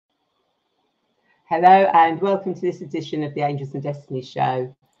Hello and welcome to this edition of the Angels and Destiny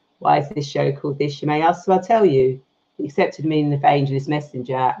show. Why is this show called this, you may ask? So I'll tell you. The accepted meaning of angel is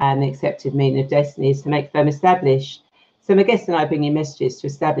messenger, and the accepted meaning of destiny is to make firm establish. So my guests and I bring you messages to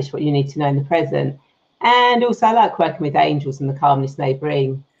establish what you need to know in the present. And also I like working with angels and the calmness they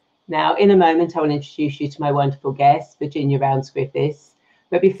bring. Now, in a moment, I will introduce you to my wonderful guest, Virginia Rounds Griffiths.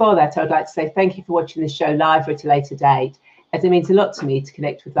 But before that, I would like to say thank you for watching this show live or at a later date, as it means a lot to me to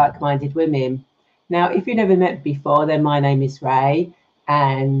connect with like-minded women. Now, if you've never met me before, then my name is Ray,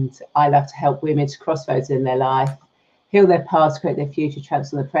 and I love to help women to crossroads in their life, heal their past, create their future,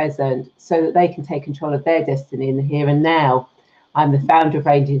 transform the present, so that they can take control of their destiny in the here and now. I'm the founder of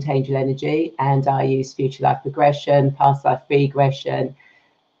Radiant Angel Energy, and I use future life progression, past life regression,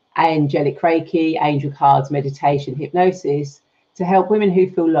 Angelic Reiki, angel cards, meditation, hypnosis, to help women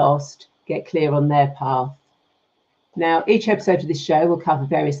who feel lost get clear on their path. Now, each episode of this show will cover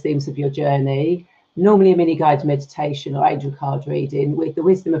various themes of your journey, normally a mini guided meditation or angel card reading with the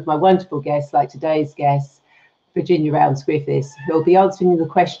wisdom of my wonderful guests, like today's guest, Virginia Rounds Griffiths, who will be answering the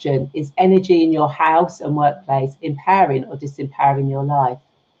question, is energy in your house and workplace empowering or disempowering your life?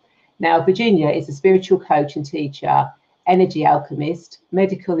 Now, Virginia is a spiritual coach and teacher, energy alchemist,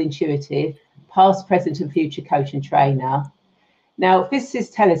 medical intuitive, past, present and future coach and trainer. Now,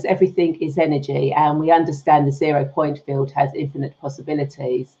 physicists tell us everything is energy, and we understand the 0 point field has infinite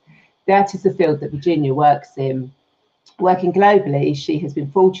possibilities. That is the field that Virginia works in. Working globally, she has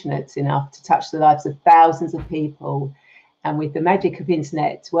been fortunate enough to touch the lives of thousands of people, and with the magic of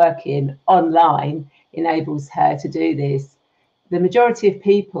internet, working online enables her to do this. The majority of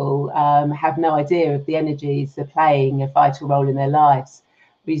people have no idea of the energies that are playing a vital role in their lives,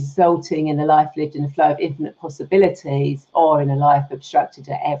 resulting in a life lived in a flow of infinite possibilities or in a life obstructed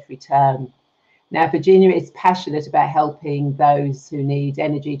at every turn. Now, Virginia is passionate about helping those who need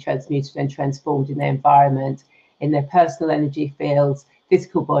energy transmuted and transformed in their environment, in their personal energy fields,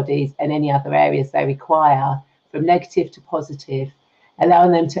 physical bodies, and any other areas they require, from negative to positive,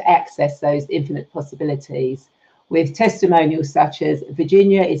 allowing them to access those infinite possibilities. With testimonials such as,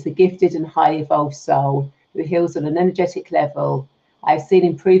 Virginia is a gifted and highly evolved soul who heals on an energetic level. I've seen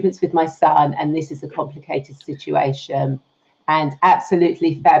improvements with my son, and this is a complicated situation. And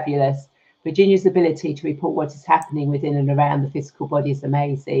absolutely fabulous. Virginia's ability to report what is happening within and around the physical body is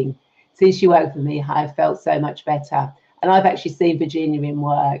amazing. Since you worked with me, I've felt so much better. And I've actually seen Virginia in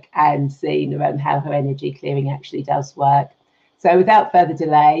work and seen how her energy clearing actually does work. So without further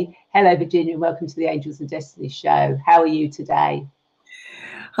delay, hello, Virginia, and welcome to the Angels and Destiny show. How are you today?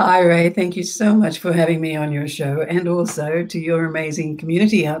 Hi, Ray. Thank you so much for having me on your show, and also to your amazing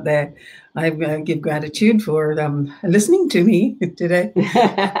community out there. I give gratitude for listening to me today,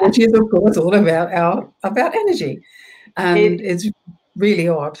 which is, of course, all about energy. And it's really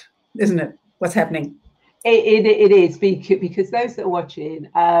odd, isn't it, what's happening? It is, because those that are watching,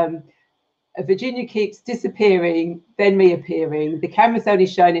 Virginia keeps disappearing, then reappearing. The camera's only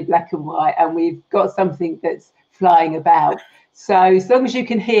showing in black and white, and we've got something that's flying about. So as long as you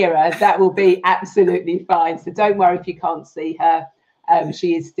can hear her, that will be absolutely fine. So don't worry if you can't see her.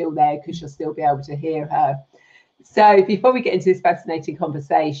 She is still there because you'll still be able to hear her. So before we get into this fascinating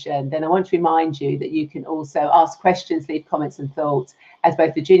conversation, then I want to remind you that you can also ask questions, leave comments and thoughts, as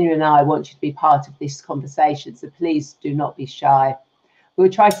both Virginia and I want you to be part of this conversation. So please do not be shy. We'll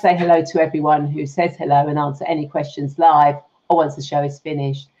try to say hello to everyone who says hello and answer any questions live or once the show is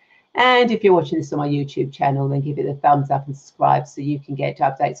finished. And if you're watching this on my YouTube channel, then give it a thumbs up and subscribe so you can get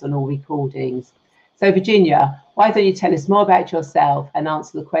updates on all recordings. So Virginia, why don't you tell us more about yourself and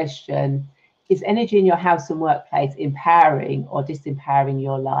answer the question, is energy in your house and workplace empowering or disempowering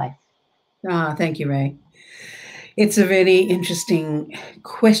your life? Thank you, Ray. It's a very interesting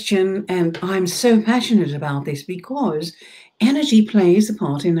question, and I'm so passionate about this because energy plays a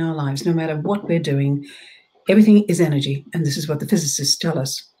part in our lives. No matter what we're doing, everything is energy, and this is what the physicists tell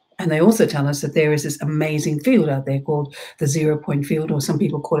us. And they also tell us that there is this amazing field out there called the 0 point field, or some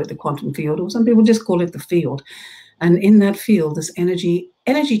people call it the quantum field, or some people just call it the field. And in that field, this energy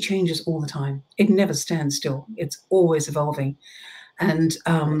changes all the time. It never stands still. It's always evolving. And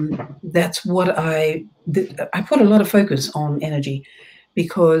that's what I put a lot of focus on energy,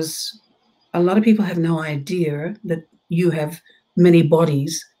 because a lot of people have no idea that you have many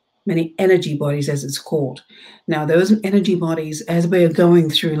bodies, many energy bodies, as it's called. Now, those energy bodies, as we're going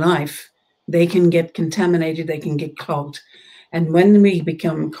through life, they can get contaminated, they can get clogged. And when we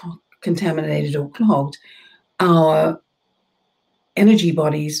become contaminated or clogged, our energy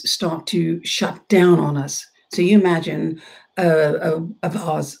bodies start to shut down on us. So you imagine a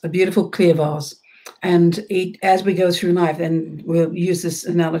vase, a beautiful clear vase, And as we go through life, and we'll use this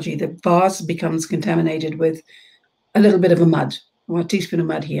analogy, the vase becomes contaminated with a little bit of a mud, or a teaspoon of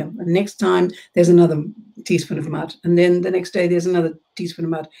mud here. And next time there's another teaspoon of mud. And then the next day there's another teaspoon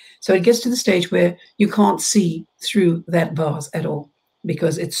of mud. So it gets to the stage where you can't see through that vase at all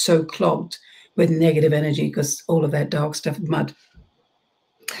because it's so clogged with negative energy because all of that dark stuff, mud.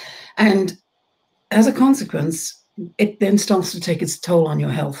 And as a consequence, it then starts to take its toll on your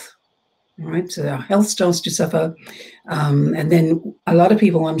health. All right, so our health starts to suffer, and then a lot of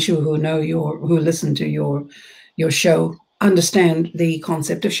people, I'm sure, who listen to your show, understand the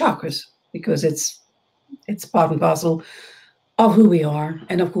concept of chakras because it's part and parcel of who we are,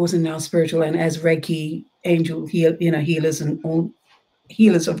 and of course, in our spiritual and as Reiki angel healers and all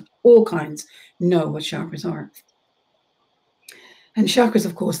healers of all kinds know what chakras are, and chakras,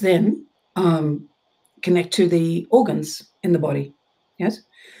 of course, then connect to the organs in the body. Yes.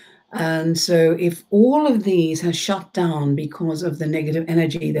 And so if all of these have shut down because of the negative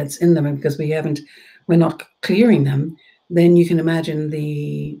energy that's in them and because we're not clearing them, then you can imagine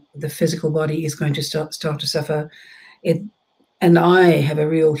the physical body is going to start to suffer. And I have a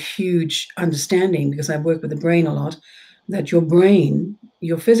real huge understanding, because I work with the brain a lot, that your brain,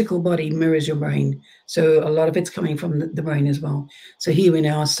 your physical body mirrors your brain. So a lot of it's coming from the brain as well. So here we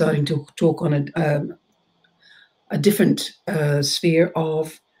now are starting to talk on a different sphere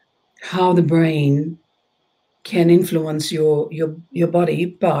of how the brain can influence your body,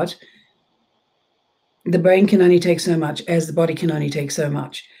 but the brain can only take so much as the body can only take so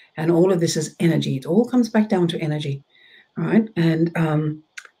much. And all of this is energy. It all comes back down to energy, right? And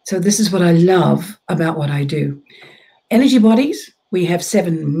so this is what I love about what I do. Energy bodies, we have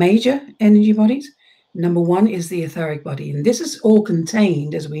 7 major energy bodies. Number 1 is the etheric body. And this is all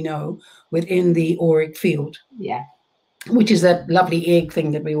contained, as we know, within the auric field. Yeah. Which is that lovely egg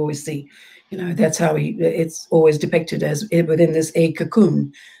thing that we always see. That's how it's always depicted as within this egg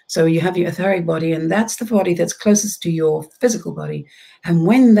cocoon. So you have your etheric body, and that's the body that's closest to your physical body. And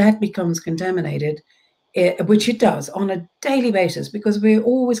when that becomes contaminated, which it does on a daily basis, because we're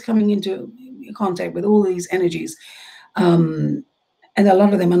always coming into contact with all these energies, and a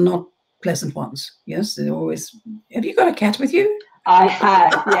lot of them are not pleasant ones. Yes, they're always. Have you got a cat with you? I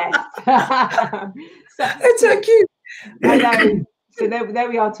have, yes. It's so cute. I know. So there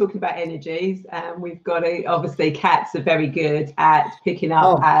we are talking about energies. We've got obviously cats are very good at picking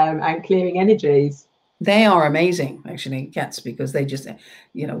up and clearing energies. They are amazing, actually, cats, because they just,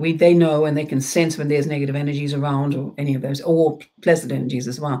 they know and they can sense when there's negative energies around, or any of those, or pleasant energies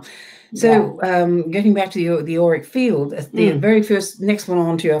as well. So getting back to the auric field, the very first next one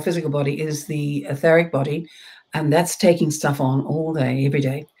onto our physical body is the etheric body, and that's taking stuff on all day, every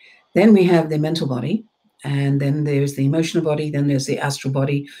day. Then we have the mental body, and then there's the emotional body, then there's the astral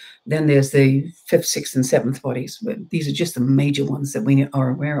body, then there's the 5th, 6th, and 7th bodies. These are just the major ones that we are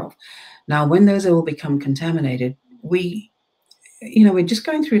aware of. Now, when those all become contaminated, we're just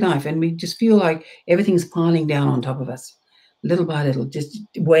going through life and we just feel like everything's piling down on top of us, little by little, just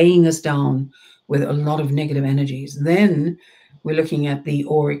weighing us down with a lot of negative energies. Then we're looking at the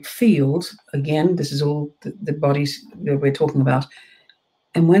auric field. Again, this is all the bodies that we're talking about.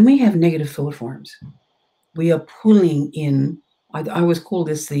 And when we have negative thought forms, we are pulling in, I always call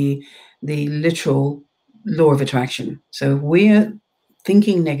this the literal law of attraction. So we're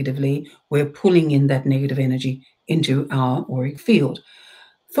thinking negatively, we're pulling in that negative energy into our auric field.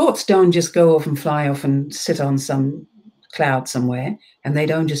 Thoughts don't just go off and fly off and sit on some cloud somewhere, and they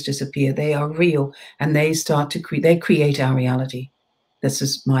don't just disappear. They are real, and they start to create our reality. This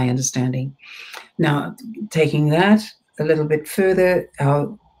is my understanding. Now, taking that a little bit further,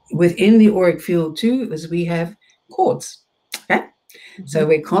 within the auric field too, is we have cords. Okay, so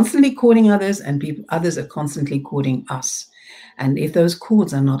we're constantly courting others, and others are constantly courting us. And if those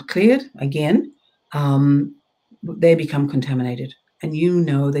cords are not cleared, again, they become contaminated. And you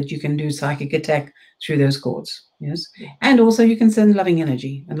know that you can do psychic attack through those cords. Yes, and also you can send loving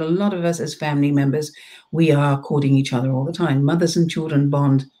energy. And a lot of us as family members, we are courting each other all the time. Mothers and children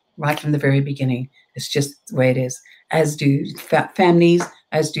bond right from the very beginning. It's just the way it is. As do families,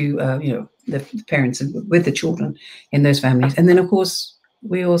 as do the parents with the children in those families. And then, of course,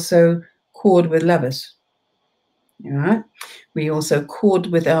 we also cord with lovers. All right. We also cord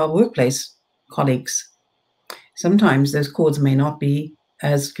with our workplace colleagues. Sometimes those cords may not be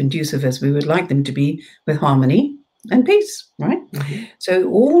as conducive as we would like them to be with harmony and peace, right? So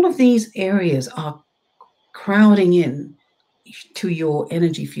all of these areas are crowding in to your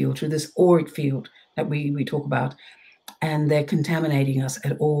energy field, to this auric field that we talk about, and they're contaminating us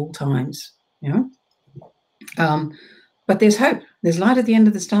at all times, But there's hope. there's light at the end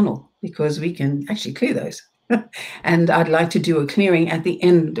of this tunnel, because we can actually clear those. And I'd like to do a clearing at the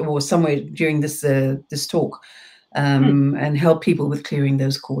end or somewhere during this this talk, and help people with clearing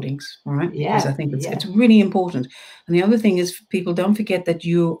those cordings. All right, because I think it's really important. And the other thing is, people don't forget that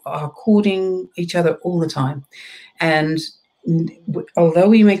you are cording each other all the time. And although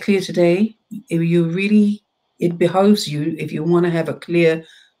we may clear today, it behoves you, if you want to have a clear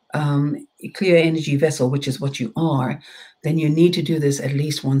energy vessel, which is what you are, then you need to do this at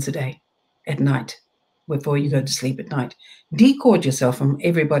least once a day at night, before you go to sleep at night. Decord yourself from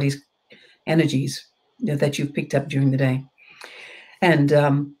everybody's energies that you've picked up during the day. And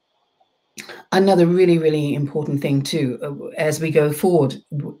another really, really important thing too, as we go forward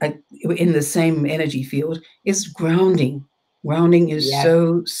in the same energy field, is grounding. Grounding is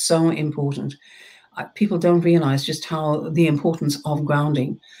so important. People don't realize just how the importance of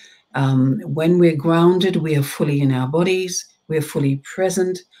grounding. When we're grounded, we are fully in our bodies, we're fully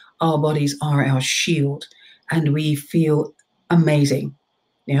present, our bodies are our shield, and we feel amazing.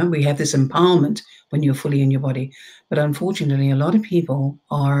 We have this empowerment when you're fully in your body. But unfortunately, a lot of people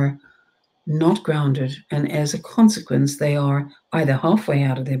are not grounded, and as a consequence, they are either halfway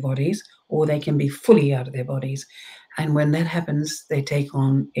out of their bodies, or they can be fully out of their bodies. And when that happens, they take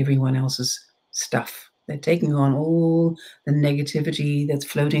on everyone else's stuff. They're taking on all the negativity that's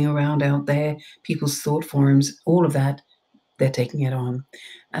floating around out there, people's thought forms, all of that, they're taking it on.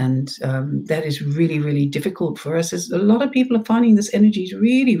 And that is really, really difficult for us, as a lot of people are finding this energy is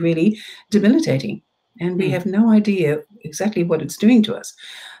really, really debilitating. And we have no idea exactly what it's doing to us.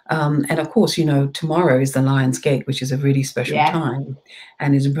 And of course, tomorrow is the Lion's Gate, which is a really special time,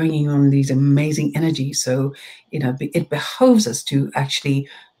 and is bringing on these amazing energies. So, it behoves us to actually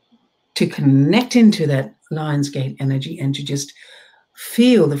to connect into that Lion's Gate energy, and to just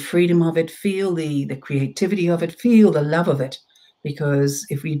feel the freedom of it, feel the creativity of it, feel the love of it. Because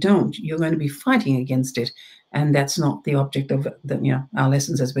if we don't, you're going to be fighting against it. And that's not the object of our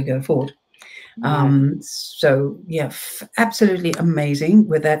lessons as we go forward. So absolutely amazing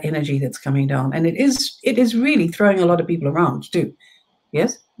with that energy that's coming down. And it is really throwing a lot of people around too.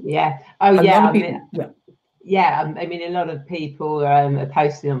 Yes? Yeah. Oh, a lot of people, I mean, a lot of people are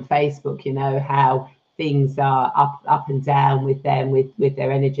posting on Facebook, how things are up and down with them, with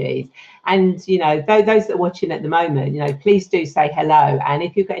their energies. And those that are watching at the moment, please do say hello. And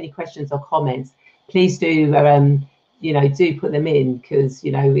if you've got any questions or comments, please do do put them in, because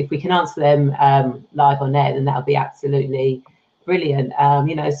if we can answer them live on air, then that'll be absolutely brilliant.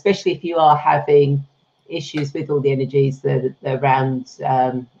 Especially if you are having issues with all the energies that are around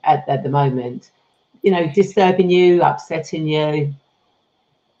at the moment, disturbing you, upsetting you.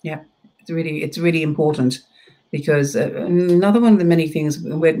 It's really important, because another one of the many things,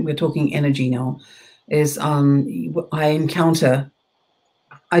 we're talking energy now, is I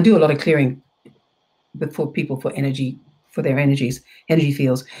do a lot of clearing for people, for their energy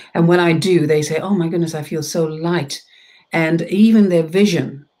fields. And when I do, they say, oh my goodness, I feel so light. And even their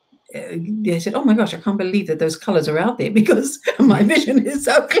vision, they said, oh my gosh, I can't believe that those colors are out there, because my vision is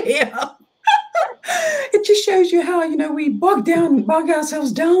so clear. It just shows you how, we bog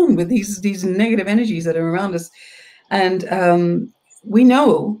ourselves down with these negative energies that are around us. And we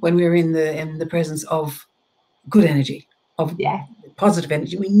know when we're in the presence of good energy, of positive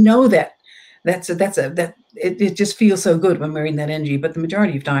energy. We know that it just feels so good when we're in that energy. But the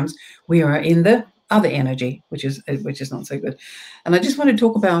majority of times we are in the other energy, which is not so good. And I just want to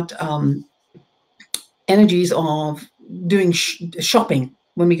talk about energies of doing shopping,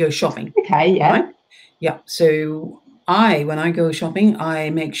 when we go shopping. Okay, yeah. Right? Yeah. So when I go shopping, I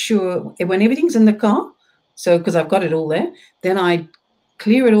make sure when everything's in the car, so because I've got it all there, then I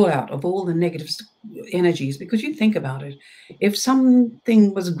clear it all out of all the negative energies. Because you think about it, if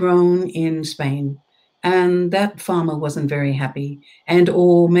something was grown in Spain and that farmer wasn't very happy,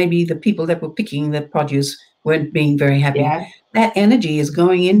 or maybe the people that were picking the produce weren't being very happy, that energy is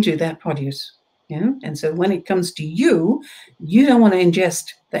going into that produce. And so when it comes to you, you don't want to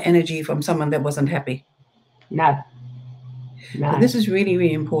ingest the energy from someone that wasn't happy. No. So this is really,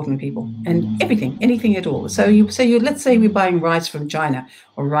 really important, people. And anything at all. So let's say we're buying rice from China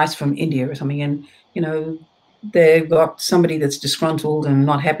or rice from India or something, and they've got somebody that's disgruntled and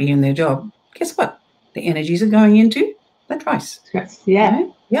not happy in their job. Guess what? The energies are going into that rice. Yeah.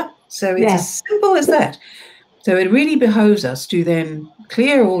 So it's as simple as that. So it really behoves us to then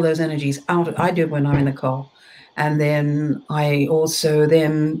clear all those energies out. I do it when I'm in the car. And then I also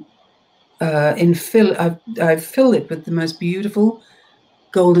I fill it with the most beautiful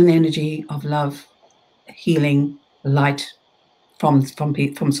golden energy of love, healing, light from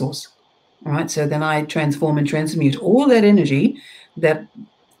source. All right. So then I transform and transmute all that energy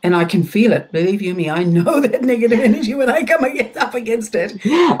and I can feel it. Believe you me, I know that negative energy when I come up against it.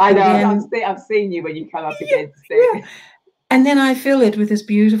 I know. I've seen you when you come up against it. Yeah. And then I fill it with this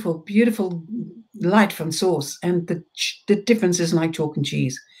beautiful, beautiful light from source. And the difference is like chalk and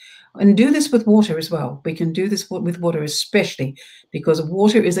cheese. And do this with water as well. We can do this with water, especially because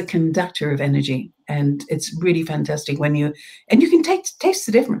water is a conductor of energy. And it's really fantastic and you can taste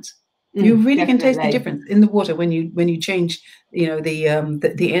the difference. You really can taste the difference in the water when you change,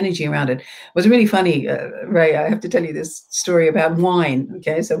 the energy around it. It was really funny, Ray. I have to tell you this story about wine.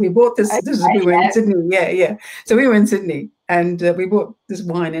 Okay, so we bought this. We were in Sydney. Yeah. So we were in Sydney, and we bought this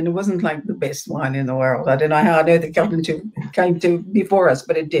wine, and it wasn't like the best wine in the world. I don't know how I know that came to before us,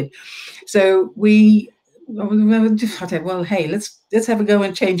 but it did. So I said, well, hey, let's have a go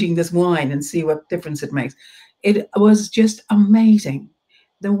in changing this wine and see what difference it makes. It was just amazing.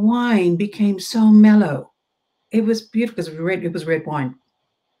 The wine became so mellow. It was beautiful because it was red wine.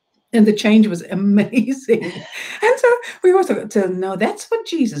 And the change was amazing. And so we also said, no, that's what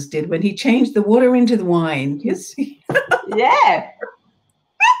Jesus did when he changed the water into the wine. Yes. Yeah.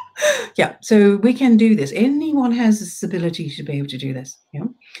 Yeah. So we can do this. Anyone has this ability to be able to do this. Yeah.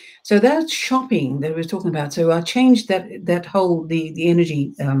 So that's shopping that we were talking about. So I changed that whole, the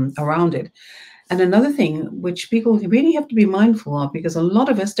energy around it. And another thing which people really have to be mindful of, because a lot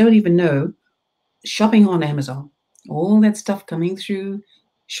of us don't even know, shopping on Amazon, all that stuff coming through,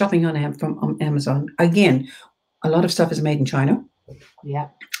 shopping on Amazon. Again, a lot of stuff is made in China. Yeah.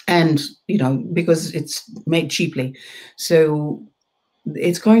 And, because it's made cheaply. So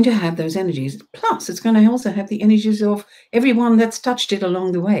it's going to have those energies. Plus, it's going to also have the energies of everyone that's touched it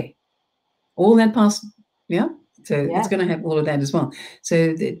along the way. All that past, yeah. So it's going to have all of that as well. So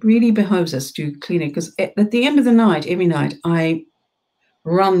it really behoves us to clean it, because at the end of the night, every night, I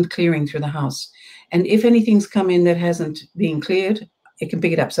run clearing through the house. And if anything's come in that hasn't been cleared, it can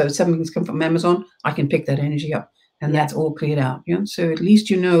pick it up. So if something's come from Amazon, I can pick that energy up, and that's all cleared out. So at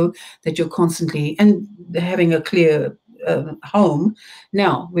least you know that you're constantly and having a clear home.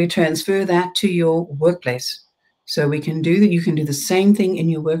 Now we transfer that to your workplace. So we can do that. You can do the same thing in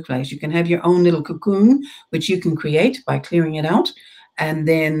your workplace. You can have your own little cocoon, which you can create by clearing it out, and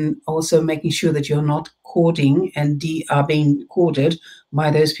then also making sure that you're not courting and are being courted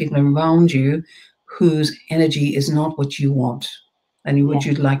by those people around you whose energy is not what you want and what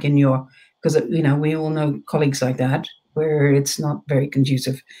you'd like in your, because, we all know colleagues like that where it's not very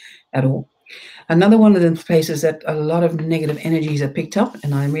conducive at all. Another one of the places that a lot of negative energies are picked up,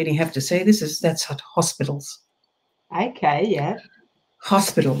 and I really have to say that's at hospitals. Okay, yeah.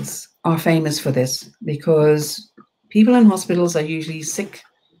 Hospitals are famous for this because people in hospitals are usually sick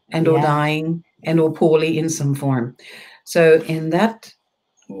and or dying and or poorly in some form. So with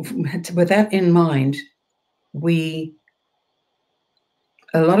that in mind,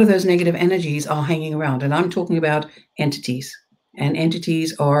 a lot of those negative energies are hanging around, and I'm talking about entities. And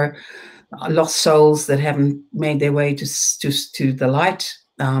entities are lost souls that haven't made their way to the light.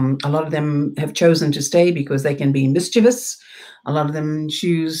 A lot of them have chosen to stay because they can be mischievous. A lot of them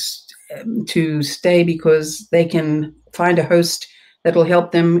choose to stay because they can find a host that will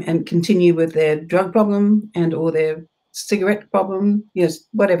help them and continue with their drug problem and or their cigarette problem,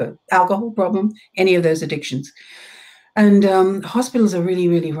 whatever, alcohol problem, any of those addictions. And hospitals are really,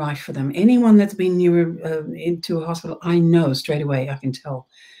 really rife for them. Anyone that's been into a hospital, I know straight away, I can tell.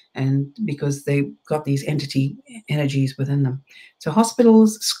 And because they've got these entity energies within them. So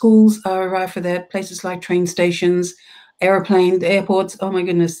hospitals, schools are rife for that. Places like train stations, airplanes, airports, oh my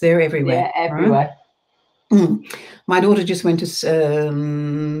goodness, they're everywhere. Yeah, everywhere. Right? My daughter just went to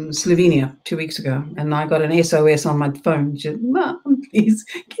Slovenia 2 weeks ago, and I got an SOS on my phone. She said, Mom, please,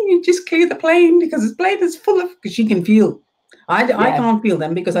 can you just clear the plane? Because this plane is full of, because she can feel. I can't feel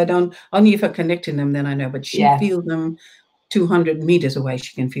them because I don't, only if I connect to them, then I know, but she feels them 200 meters away.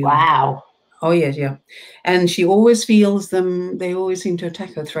 She can feel them. Wow. Oh, yes, yeah. And she always feels them. They always seem to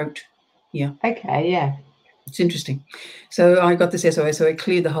attack her throat. Yeah. Okay, yeah. It's interesting. So I got this SOS, so I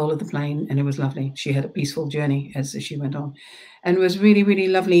cleared the whole of the plane, and it was lovely. She had a peaceful journey as she went on. And it was really, really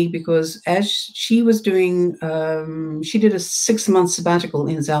lovely because as she was doing, she did a 6-month sabbatical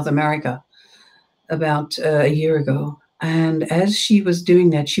in South America about a year ago. And as she was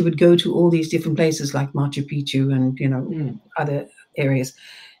doing that, she would go to all these different places like Machu Picchu and, other areas.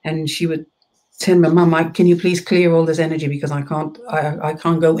 And she would tell me, Mom, can you please clear all this energy because I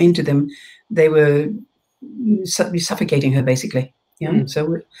can't go into them. They were suffocating her basically.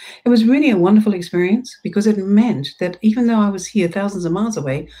 So it was really a wonderful experience because it meant that even though I was here thousands of miles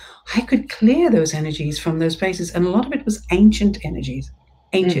away, I could clear those energies from those places. And a lot of it was ancient energies.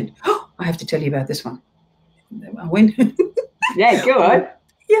 Ancient. I have to tell you about this one. I went. Yeah, go on.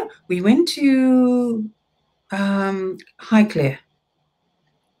 Yeah, we went to Highclere,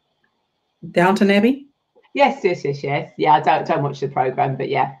 Downton Abbey. Yes. Yeah, I don't watch the program, but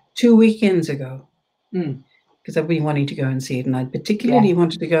yeah. 2 weekends ago. Because I've been wanting to go and see it, and I particularly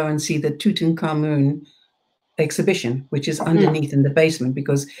wanted to go and see the Tutankhamun exhibition, which is underneath in the basement,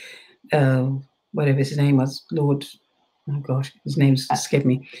 because whatever his name was, Lord, oh gosh, his name's escaped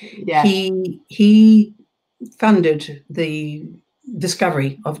me. Yeah. He funded the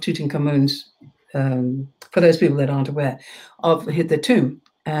discovery of Tutankhamun's, for those people that aren't aware, of the tomb.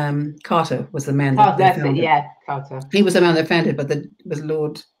 Carter was the man that found it. Yeah, Carter. He was the man that found it, but it was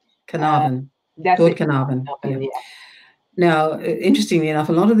Lord Carnarvon. Lord Carnarvon. Yeah. Now, interestingly enough,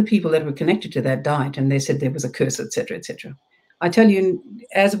 a lot of the people that were connected to that died, and they said there was a curse, etc., etc. I tell you,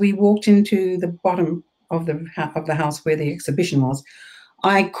 as we walked into the bottom of the house where the exhibition was,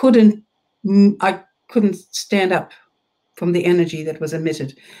 I couldn't stand up from the energy that was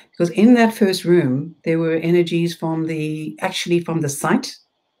emitted, because in that first room there were energies from the site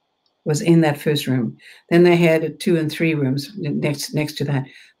was in that first room. Then they had 2 and 3 rooms next to that.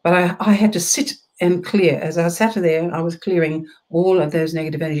 But I had to sit and clear. As I sat there, I was clearing all of those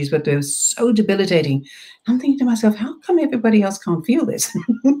negative energies, but they were so debilitating. I'm thinking to myself, how come everybody else can't feel this?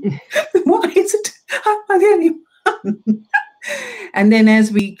 Why is it? Am I the only one? And then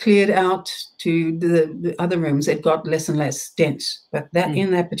as we cleared out to the other rooms, it got less and less dense. But that in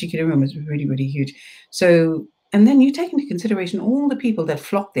that particular room was really, really huge. So, and then you take into consideration all the people that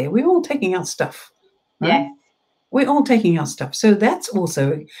flocked there. We're all taking out stuff. Right? Yes. We're all taking our stuff. So that's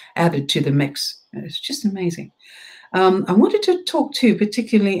also added to the mix. It's just amazing. I wanted to talk too,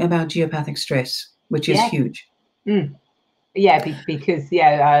 particularly about geopathic stress, which is huge. Yeah, because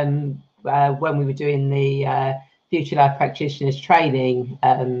when we were doing the Future Life Practitioners training,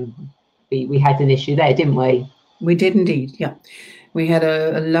 we had an issue there, didn't we? We did indeed, yeah. We had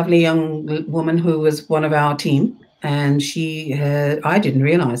a lovely young woman who was one of our team, and I didn't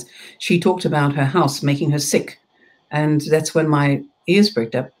realize, she talked about her house making her sick. And that's when my ears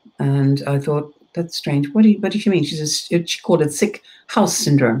perked up, and I thought, that's strange. What did she mean? She called it sick house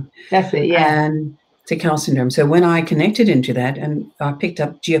syndrome. That's it, yeah. And sick house syndrome. So when I connected into that, and I picked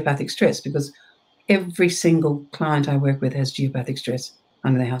up geopathic stress, because every single client I work with has geopathic stress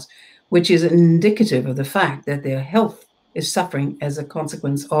under their house, which is indicative of the fact that their health is suffering as a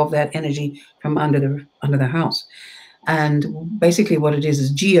consequence of that energy from under the house. And basically what it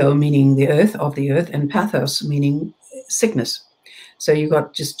is geo, meaning the earth, of the earth, and pathos, meaning sickness. So you've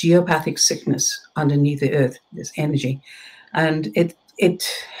got just geopathic sickness underneath the earth, this energy. And it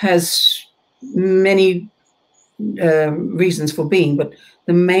has many reasons for being, but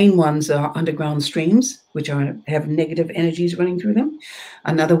the main ones are underground streams, which have negative energies running through them.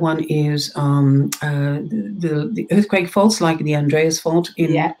 Another one is the earthquake faults, like the Andreas Fault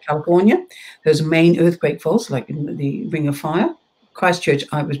in California. Those main earthquake faults, like in the Ring of Fire. Christchurch,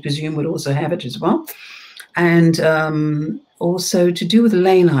 I would presume, would also have it as well. And also to do with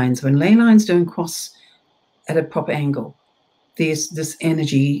ley lines. When ley lines don't cross at a proper angle, this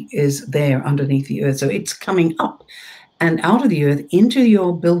energy is there underneath the earth. So it's coming up and out of the earth into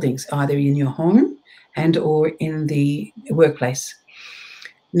your buildings, either in your home and or in the workplace.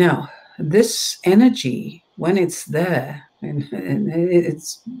 Now, this energy, when it's there, and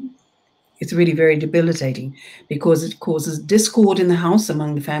it's really very debilitating, because it causes discord in the house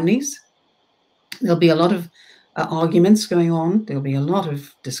among the families. There'll be a lot of arguments going on. There'll be a lot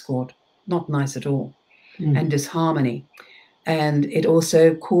of discord, not nice at all, and disharmony. And it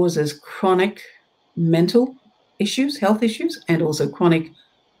also causes chronic mental issues, health issues, and also chronic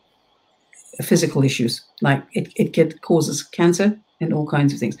physical issues. Like it causes cancer and all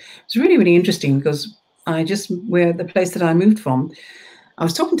kinds of things. It's really, really interesting, because where the place that I moved from, I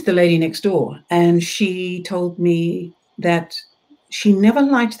was talking to the lady next door, and she told me that she never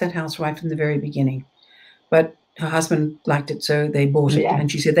liked that house right from the very beginning, but her husband liked it, so they bought it.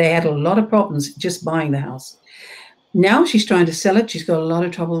 And she said they had a lot of problems just buying the house. Now she's trying to sell it. She's got a lot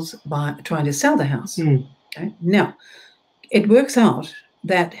of troubles trying to sell the house. Okay? Now, it works out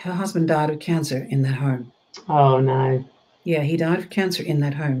that her husband died of cancer in that home. Oh, no. Yeah, he died of cancer in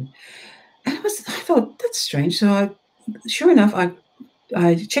that home. And I thought, that's strange. So sure enough,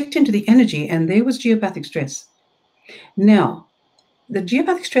 I checked into the energy, and there was geopathic stress. Now, the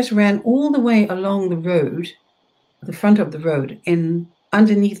geopathic stress ran all the way along the road, the front of the road, and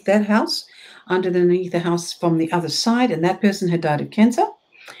underneath that house, underneath the house from the other side, and that person had died of cancer,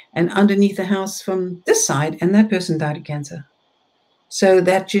 and underneath the house from this side, and that person died of cancer. So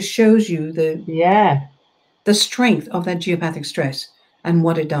that just shows you the strength of that geopathic stress and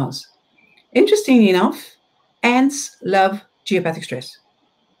what it does. Interestingly enough, ants love geopathic stress.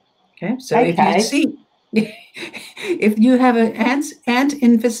 Okay, so if you see, if you have an ant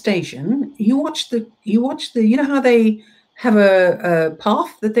infestation, you watch the, you know how they have a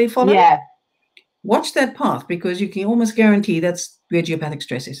path that they follow? Yeah. Watch that path, because you can almost guarantee that's where geopathic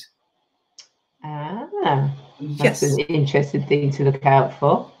stress is. Ah, Yes. that's an interesting thing to look out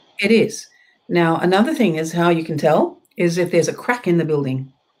for. It is. Now, another thing is how you can tell is if there's a crack in the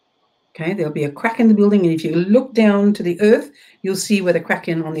building. Okay, there'll be a crack in the building, and if you look down to the earth, you'll see where the crack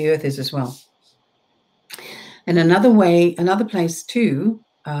in on the earth is as well. And another place too,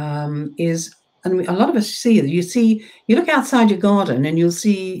 is, and a lot of us see it. You look outside your garden and you'll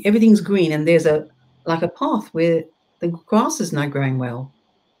see everything's green, and there's like a path where the grass is not growing well.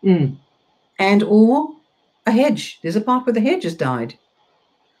 And or a hedge. There's a part where the hedge has died.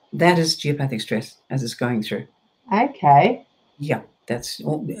 That is geopathic stress as it's going through. Okay. Yeah, that's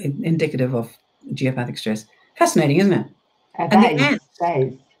all indicative of geopathic stress. Fascinating, isn't it? And the ants,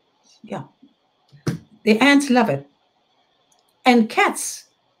 yeah, the ants love it. And cats,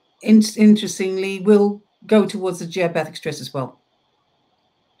 interestingly, will go towards the geopathic stress as well.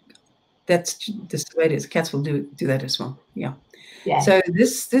 That's just the way it is. Cats will do that as well. Yeah. So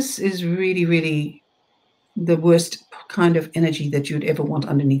this is really, really the worst kind of energy that you'd ever want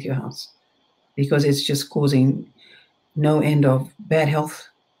underneath your house, because it's just causing no end of bad health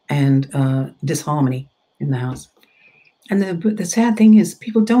and disharmony in the house. And the sad thing is,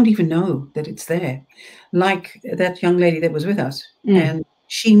 people don't even know that it's there. Like that young lady that was with us, and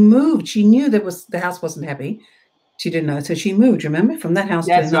she moved. She knew the house wasn't happy. She didn't know, so she moved. Remember, from that house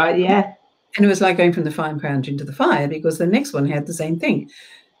to another. That's right. Yeah. And it was like going from the frying pan into the fire, because the next one had the same thing.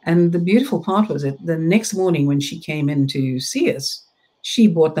 And the beautiful part was that the next morning when she came in to see us, she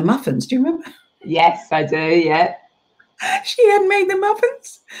bought the muffins. Do you remember? Yes, I do. Yeah. She had made the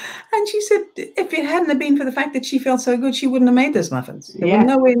muffins, and she said if it hadn't been for the fact that she felt so good, she wouldn't have made those muffins. There was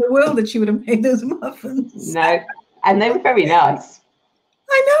no way in the world that she would have made those muffins. No, and they were very nice.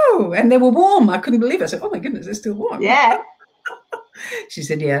 I know, and they were warm. I couldn't believe it. I said, "Oh my goodness, they're still warm." Yeah. She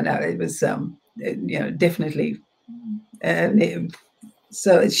said, "Yeah, no, it was, definitely."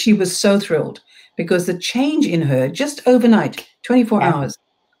 So she was so thrilled, because the change in her just overnight, 24 hours.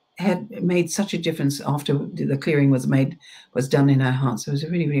 Had made such a difference after the clearing was done in her heart. So it was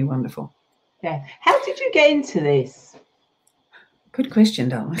really, really wonderful. Yeah. How did you get into this? Good question,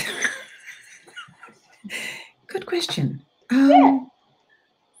 darling. Good question.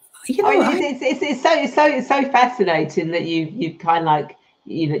 It's so fascinating that you kind of like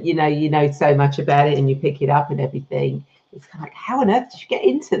you know so much about it, and you pick it up and everything. It's kind of like, how on earth did you get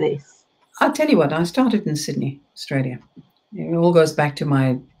into this? I'll tell you what. I started in Sydney, Australia. It all goes back to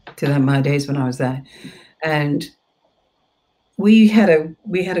my days when I was there, and we had a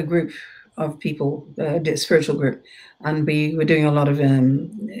group of people, a spiritual group, and we were doing a lot of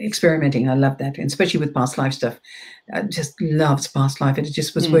experimenting. I loved that, and especially with past life stuff. I just loved past life. It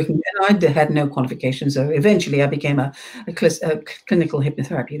just was working, and I had no qualifications. So eventually, I became a clinical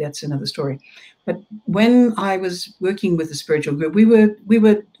hypnotherapy. That's another story. But when I was working with the spiritual group, we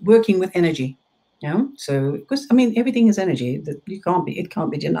were working with energy. Yeah. So, because everything is energy. That it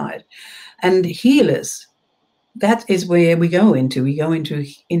can't be denied. And healers, that is where we go into. We go into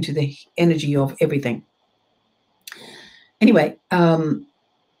the energy of everything. Anyway, and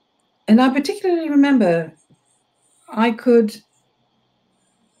I particularly remember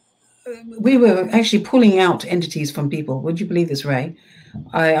we were actually pulling out entities from people. Would you believe this, Ray?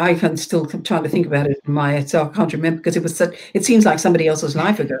 I can still trying to think about it myself. I can't remember, because it seems like somebody else's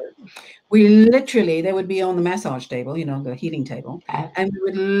life ago. They would be on the massage table, the healing table, and we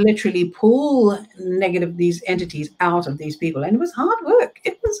would literally pull these entities out of these people. And it was hard work.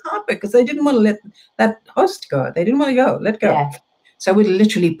 It was hard work, because they didn't want to let that host go. They didn't want to let go. Yeah. So we'd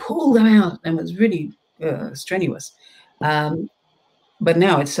literally pull them out, and it was really strenuous. But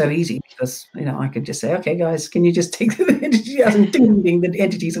now it's so easy, because I could just say, "Okay, guys, can you just take the entity out?" And ding, ding, the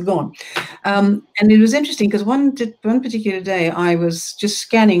entities are gone. And it was interesting, because one particular day I was just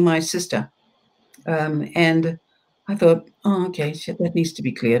scanning my sister, and I thought, "Oh, okay, shit, that needs to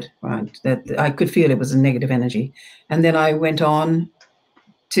be cleared." Right, that I could feel it was a negative energy, and then I went on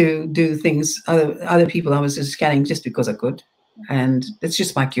to do things. Other people I was just scanning just because I could, and it's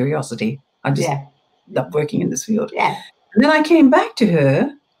just my curiosity. I just loved working in this field. Yeah. And then I came back to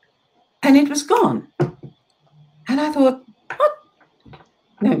her, and it was gone. And I thought, what?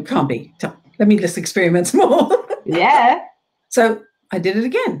 No, it can't be. Let me just experiment some more. Yeah. So I did it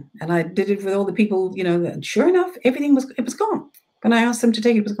again, and I did it with all the people, and sure enough, it was gone. When I asked them to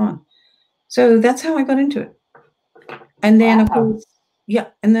take it, it was gone. So that's how I got into it. And then, of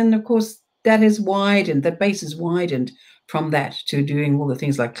course, that has widened, that base is widened from that to doing all the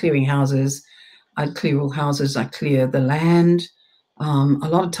things like clearing houses. I clear all houses, I clear the land. A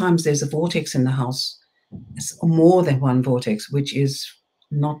lot of times there's a vortex in the house. It's more than one vortex, which is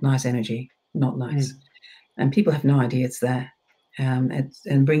not nice energy, not nice. And people have no idea it's there.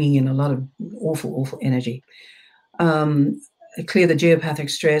 And bringing in a lot of awful, awful energy. Clear the geopathic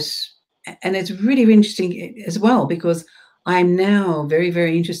stress. And it's really interesting as well, because I'm now very,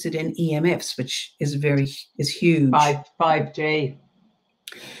 very interested in EMFs, which is huge. 5G.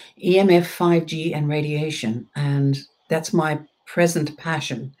 EMF, 5G, and radiation. And that's my present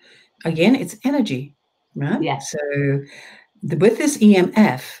passion. Again, it's energy, right? Yeah. So with this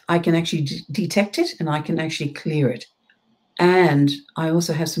EMF, I can actually detect it and I can actually clear it. And I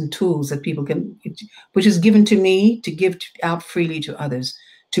also have some tools that people can, which is given to me to give out freely to others,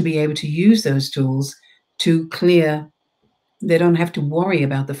 to be able to use those tools to clear. They don't have to worry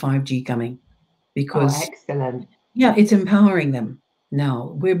about the 5G coming, because excellent. Yeah, it's empowering them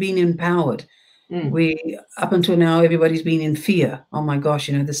now. We're being empowered. We, up until now, everybody's been in fear. Oh my gosh,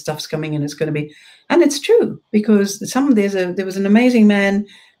 this stuff's coming and it's going to be, and it's true, because there was an amazing man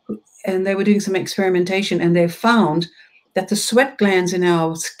and they were doing some experimentation and they found that the sweat glands in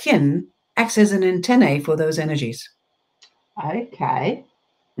our skin acts as an antennae for those energies. Okay.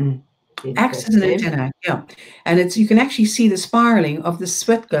 Acts as an antenna, yeah. And you can actually see the spiraling of the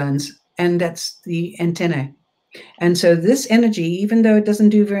sweat glands, and that's the antenna. And so this energy, even though it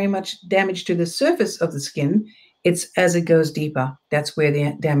doesn't do very much damage to the surface of the skin, it's as it goes deeper. That's where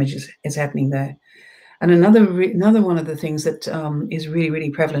the damage is happening there. And another one of the things that is really, really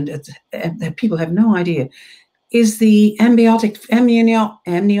prevalent, that people have no idea, is the amniotic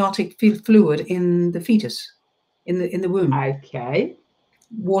fluid in the fetus, in the womb. Okay.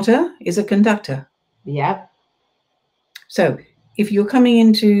 Water is a conductor. Yeah. So if you're coming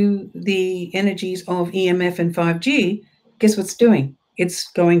into the energies of EMF and 5G, guess what's doing?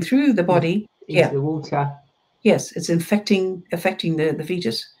 It's going through the body. Into the water. Yes, it's affecting the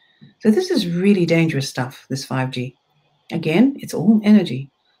fetus. So this is really dangerous stuff, this 5G. Again, it's all energy.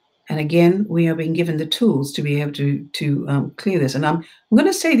 And again, we are being given the tools to be able to clear this. And I'm going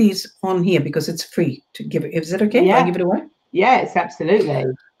to say these on here because it's free to give it. Is that okay? Yeah. I give it away? Yes, absolutely.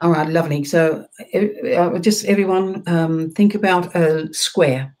 All right, lovely. So just everyone think about a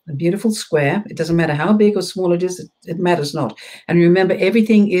square, a beautiful square. It doesn't matter how big or small it is. It matters not. And remember,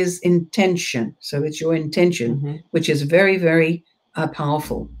 everything is intention. So it's your intention, which is very, very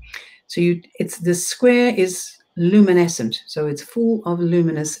powerful. So this square is luminescent. So it's full of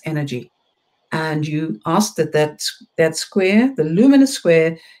luminous energy. And you ask that square, the luminous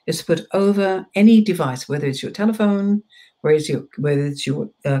square, is put over any device, whether it's your telephone, whether it's your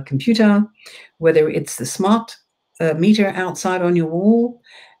computer, whether it's the smart meter outside on your wall,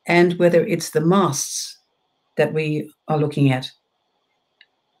 and whether it's the masts that we are looking at.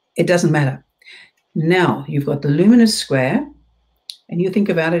 It doesn't matter. Now you've got the luminous square, and you think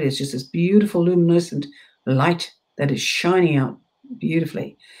about it, it's just this beautiful luminescent light that is shining out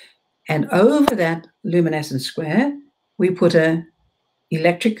beautifully. And over that luminescent square, we put an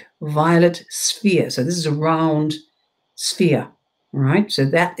electric violet sphere. So this is a round sphere, right? So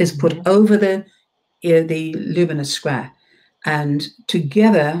that is put over the luminous square. And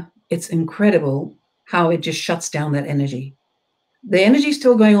together, it's incredible how it just shuts down that energy. The energy is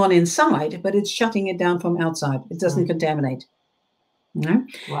still going on inside, but it's shutting it down from outside. It doesn't contaminate.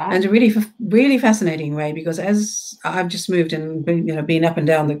 Wow. And a really, really fascinating way, because as I've just moved and been up and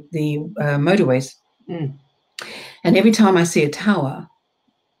down the motorways, and every time I see a tower,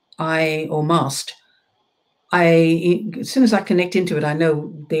 or mast, as soon as I connect into it, I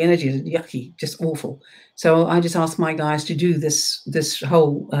know the energy is yucky, just awful. So I just ask my guys to do this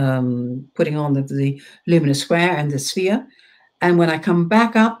whole putting on the luminous square and the sphere, and when I come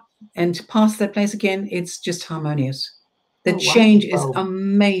back up and past that place again, it's just harmonious. The change is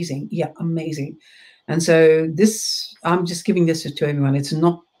amazing. Yeah, amazing. And so I'm just giving this to everyone. It's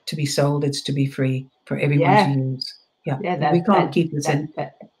not to be sold. It's to be free for everyone to use. Yeah, we can't keep this in.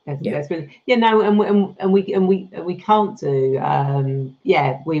 That's really, and we can't do.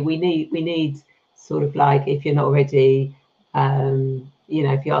 We need sort of like, if you're not already,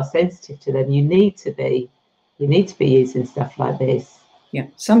 if you are sensitive to them, you need to be using stuff like this. Yeah,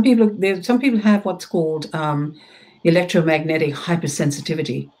 some people have what's called electromagnetic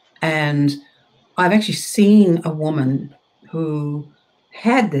hypersensitivity, and I've actually seen a woman who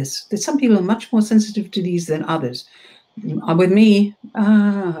had this. That some people are much more sensitive to these than others. With me,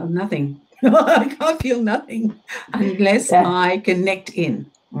 nothing. I can't feel nothing unless I connect in.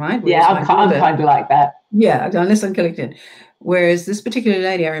 right? Yeah, I'm kind of like that. Yeah, unless I'm collected. Whereas this particular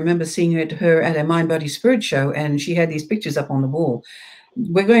lady, I remember seeing her at a Mind Body Spirit show, and she had these pictures up on the wall.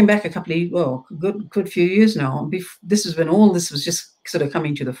 We're going back a couple of, well, good few years now. This is when all this was just sort of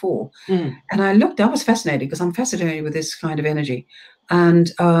coming to the fore. Mm. And I was fascinated, because I'm fascinated with this kind of energy.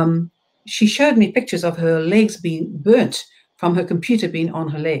 And she showed me pictures of her legs being burnt from her computer being on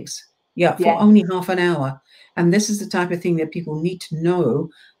her legs. Yeah, for only half an hour. And this is the type of thing that people need to know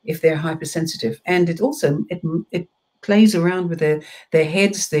if they're hypersensitive. And it also, it plays around with their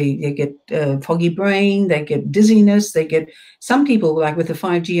heads. They get foggy brain, they get dizziness, they get, some people, like with the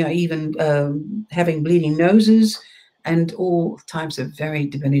 5G, are even having bleeding noses and all types of very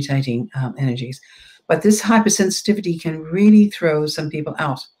debilitating energies. But this hypersensitivity can really throw some people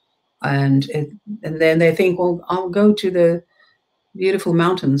out. And then they think, well, I'll go to the beautiful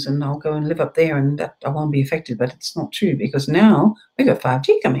mountains and I'll go and live up there and that I won't be affected. But it's not true, because now we've got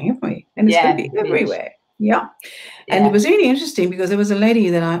 5G coming, haven't we? And it's going to be everywhere. Yeah. And it was really interesting, because there was a lady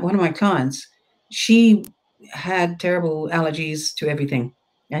that one of my clients, she had terrible allergies to everything,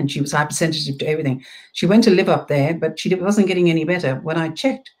 and she was hypersensitive to everything. She went to live up there, but she wasn't getting any better. When I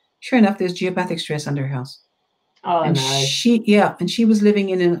checked, sure enough, there's geopathic stress under her house. Oh, and no. She was living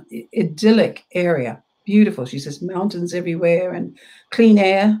in an idyllic area. Beautiful. She says mountains everywhere and clean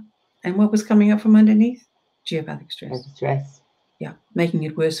air. And what was coming up from underneath? Geopathic stress. Yeah, making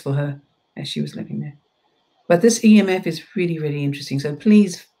it worse for her as she was living there. But this EMF is really, really interesting. So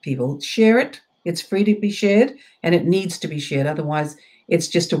please, people, share it. It's free to be shared, and it needs to be shared. Otherwise, it's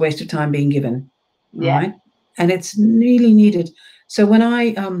just a waste of time being given. Yeah. Right? And it's really needed. So when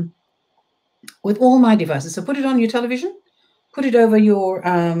I, with all my devices, so put it on your television, put it over your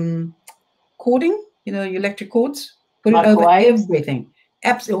cording, your electric cords, put it over everything.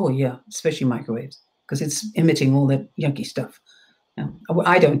 Absolutely. Oh, yeah, especially microwaves, because it's emitting all that yucky stuff. Now,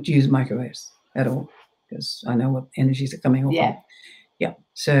 I don't use microwaves at all, because I know what energies are coming off. Yeah. Yeah.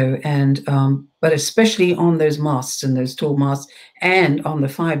 So, and, but especially on those masts and those tall masts, and on the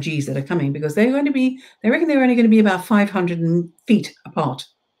 5Gs that are coming, because they reckon they're only going to be about 500 feet apart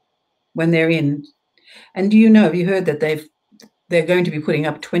when they're in. And have you heard that they're going to be putting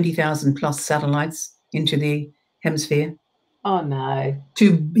up 20,000 plus satellites into the hemisphere? Oh, no.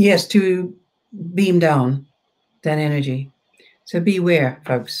 To beam down that energy. So beware,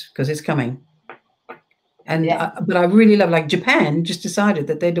 folks, because it's coming. And but I really love, like, Japan just decided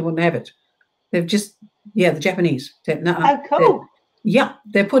that they don't have it. They've just, the Japanese. Oh, cool.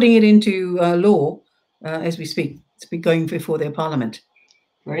 They're putting it into law as we speak. It's been going before their parliament.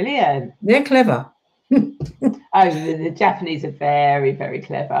 Brilliant. They're clever. The Japanese are very, very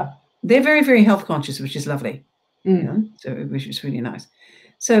clever. They're very, very health conscious, which is lovely. So which is really nice.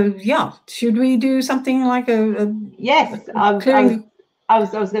 So should we do something like a yes? Clearing? I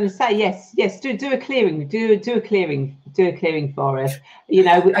was going to say yes. Do a clearing. Do a clearing for us. Okay.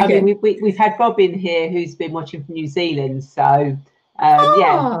 I mean, we've had Bob in here who's been watching from New Zealand. So Hi,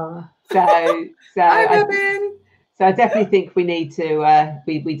 Robin. So I definitely think we need to.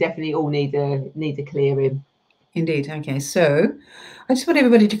 We definitely all need a clearing. Indeed. Okay. So I just want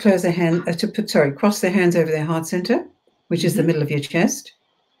everybody to close their hand, cross their hands over their heart center, which is the middle of your chest.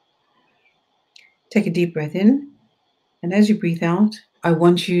 Take a deep breath in. And as you breathe out, I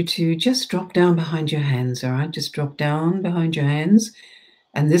want you to just drop down behind your hands. All right. Just drop down behind your hands.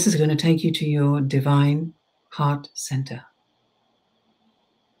 And this is going to take you to your divine heart center.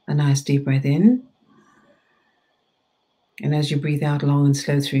 A nice deep breath in. And as you breathe out long and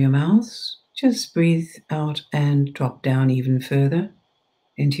slow through your mouth, just breathe out and drop down even further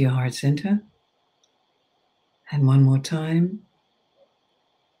into your heart center. And one more time,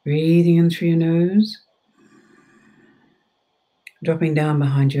 breathing in through your nose, dropping down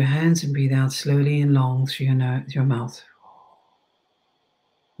behind your hands, and breathe out slowly and long through your mouth.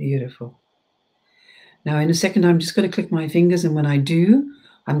 Beautiful. Now in a second, I'm just going to click my fingers, and when I do,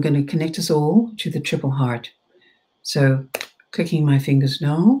 I'm going to connect us all to the triple heart. So clicking my fingers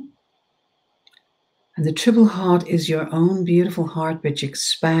now. And the triple heart is your own beautiful heart, which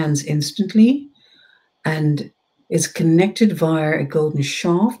expands instantly and is connected via a golden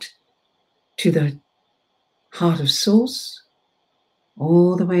shaft to the heart of Source,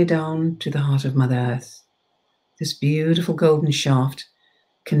 all the way down to the heart of Mother Earth. This beautiful golden shaft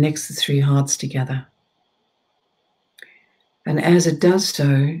connects the three hearts together. And as it does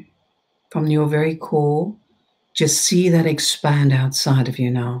so, from your very core, just see that expand outside of you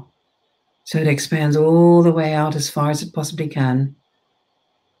now. So it expands all the way out as far as it possibly can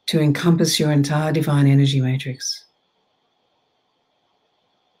to encompass your entire divine energy matrix.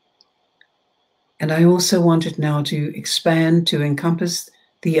 And I also want it now to expand to encompass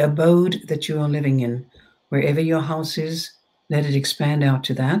the abode that you are living in. Wherever your house is, let it expand out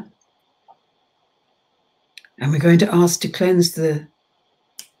to that. And we're going to ask to cleanse the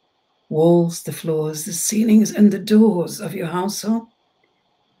walls, the floors, the ceilings, and the doors of your household.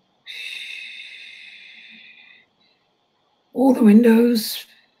 All the windows,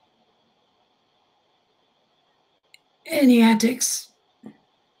 any attics,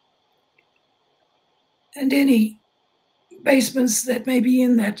 and any basements that may be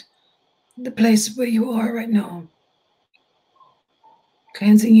in the place where you are right now.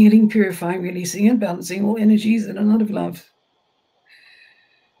 Cleansing, healing, purifying, releasing, and balancing all energies that are not of love.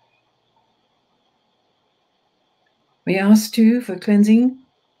 We ask too for cleansing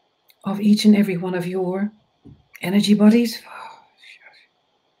of each and every one of your energy bodies.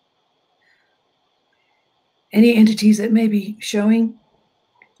 Any entities that may be showing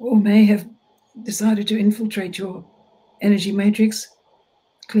or may have decided to infiltrate your energy matrix,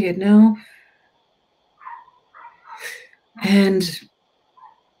 cleared now. And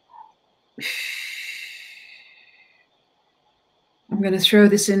I'm going to throw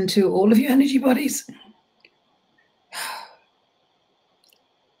this into all of your energy bodies.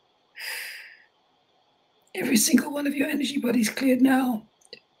 Every single one of your energy bodies cleared now.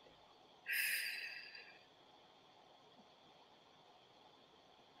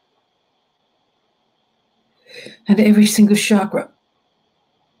 And every single chakra,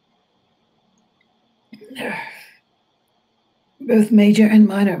 both major and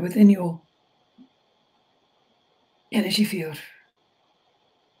minor, within your energy field,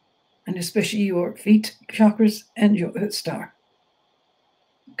 and especially your feet chakras and your earth star.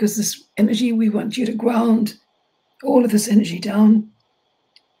 Because this energy, we want you to ground all of this energy down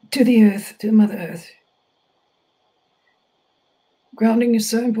to the earth, to Mother Earth. Grounding is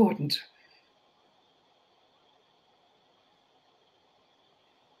so important.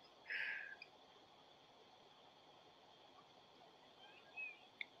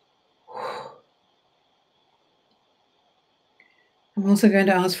 I'm also going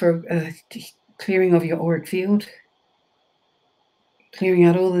to ask for a clearing of your auric field, clearing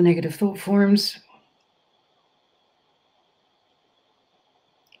out all the negative thought forms.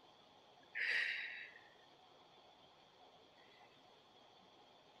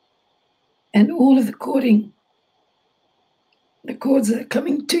 And all of the cording, the cords that are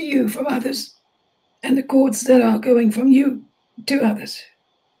coming to you from others, and the cords that are going from you to others,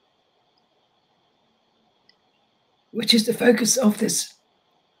 which is the focus of this.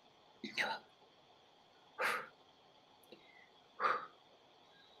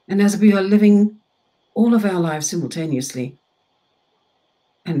 And as we are living all of our lives simultaneously,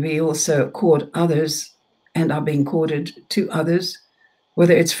 and we also cord others and are being corded to others,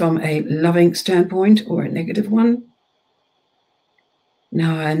 whether it's from a loving standpoint or a negative one,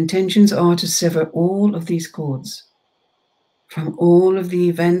 now our intentions are to sever all of these cords from all of the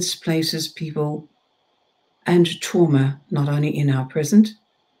events, places, people, and trauma, not only in our present,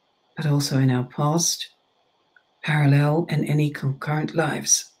 but also in our past, parallel, and any concurrent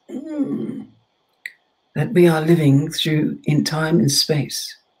lives that we are living through in time and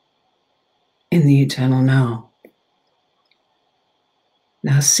space, in the eternal now.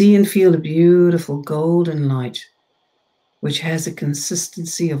 Now see and feel a beautiful golden light, which has a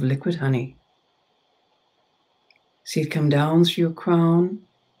consistency of liquid honey. See it come down through your crown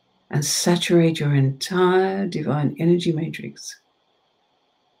and saturate your entire divine energy matrix.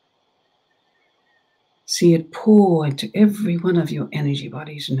 See it pour into every one of your energy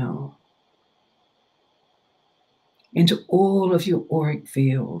bodies now, into all of your auric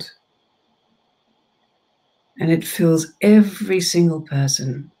field. And it fills every single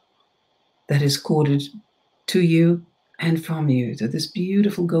person that is corded to you and from you, to this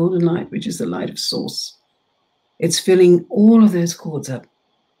beautiful golden light, which is the light of Source. It's filling all of those cords up,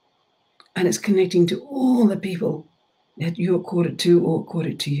 and it's connecting to all the people that you're corded to or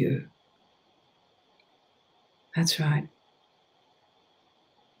corded to you. That's right.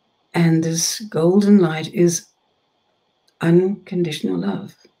 And this golden light is unconditional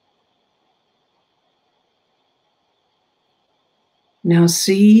love. Now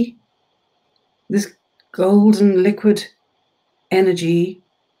see this golden liquid energy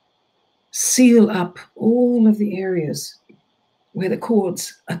seal up all of the areas where the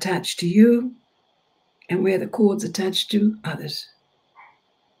cords attach to you and where the cords attach to others.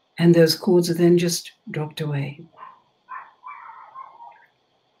 And those cords are then just dropped away.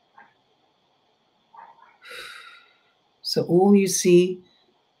 So all you see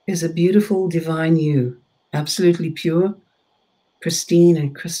is a beautiful divine you, absolutely pure, pristine,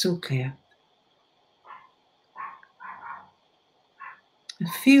 and crystal clear.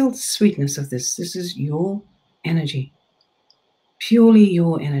 Feel the sweetness of this. This is your energy. Purely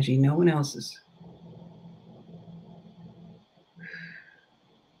your energy, no one else's.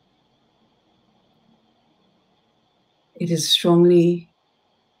 It is strongly,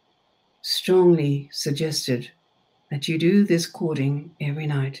 strongly suggested that you do this cording every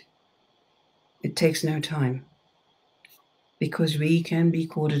night. It takes no time, because we can be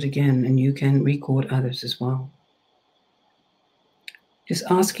corded again, and you can record others as well. Just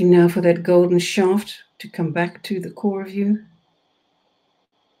asking now for that golden shaft to come back to the core of you,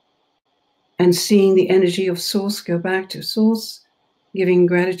 and seeing the energy of Source go back to Source, giving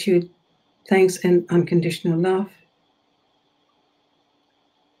gratitude, thanks, and unconditional love.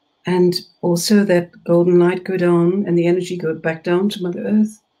 And also that golden light go down and the energy go back down to Mother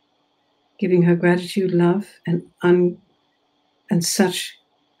Earth, giving her gratitude, love, and such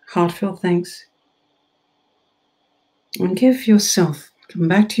heartfelt thanks. And give yourself, come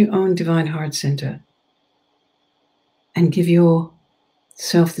back to your own divine heart center, and give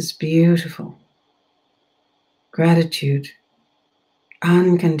yourself this beautiful gratitude,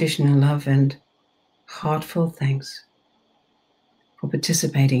 unconditional love, and heartfelt thanks for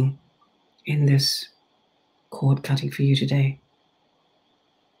participating in this cord cutting for you today.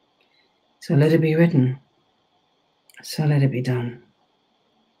 So let it be written. So let it be done.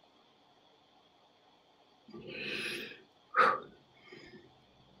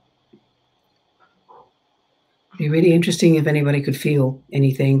 It'd be really interesting if anybody could feel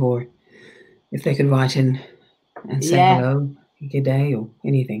anything, or if they could write in and say hello, good day, or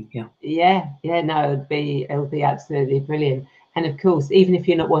anything. No, it'll be absolutely brilliant. And of course, even if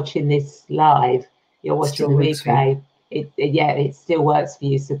you're not watching this live, you're watching the replay, it still works for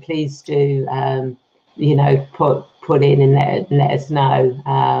you. So please do put in and let us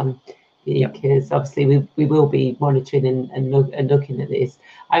know, because obviously we will be monitoring and looking at this.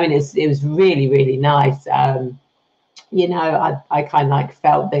 I mean, it was really, really nice. I kind of like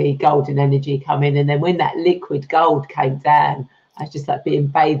felt the golden energy come in, and then when that liquid gold came down, I was just like being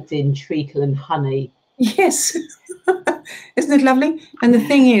bathed in treacle and honey. Yes. Isn't it lovely? And the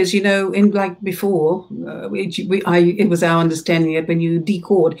thing is, in like before, it was our understanding that when you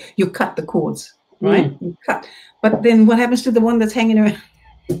decord, you cut the cords, right? You cut. But then what happens to the one that's hanging around?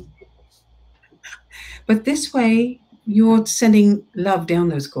 But this way, you're sending love down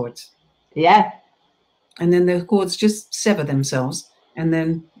those cords. Yeah. And then the cords just sever themselves, and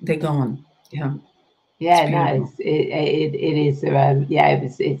then they're gone. Yeah. Yeah, no, it is.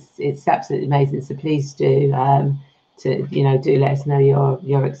 It's absolutely amazing. So please do do let us know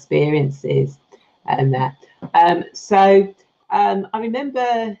your experiences and that. I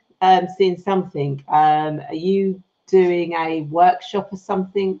remember seeing something. Are you doing a workshop or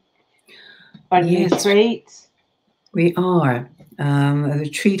something? Or a retreat? We are. A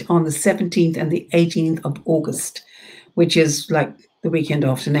retreat on the 17th and the 18th of August, which is like the weekend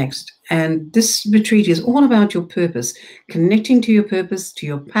after next. And this retreat is all about your purpose, connecting to your purpose, to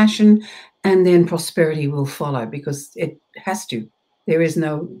your passion, and then prosperity will follow, because it has to. There is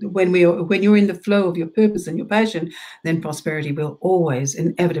no, when you're in the flow of your purpose and your passion, then prosperity will always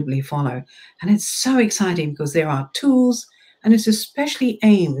inevitably follow. And it's so exciting because there are tools, and it's especially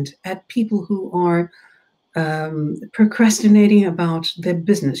aimed at people who are procrastinating about their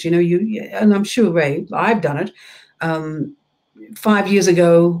business. And I'm sure, Ray, I've done it. 5 years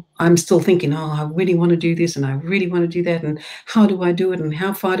ago, I'm still thinking, oh, I really want to do this and I really want to do that, and how do I do it and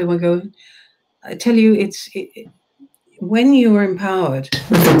how far do I go? I tell you, when you are empowered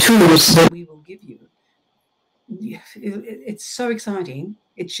with the tools that we will give you, it's so exciting.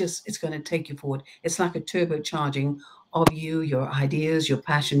 It's going to take you forward. It's like a turbocharging of you, your ideas, your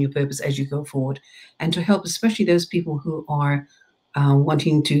passion, your purpose as you go forward, and to help especially those people who are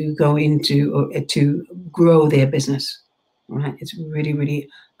wanting to go into or to grow their business. Right? It's really, really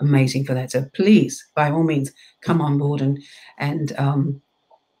amazing for that. So please, by all means, come on board and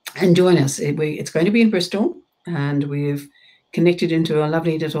join us. It's going to be in Bristol, and we've connected into a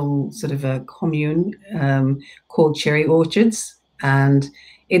lovely little sort of a commune called Cherry Orchards, and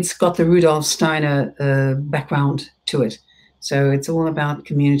it's got the Rudolf Steiner background to it. So it's all about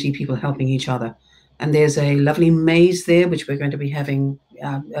community, people helping each other. And there's a lovely maze there, which we're going to be having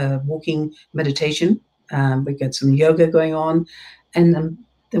walking meditation. We've got some yoga going on, and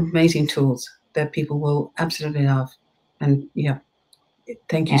the amazing tools that people will absolutely love. And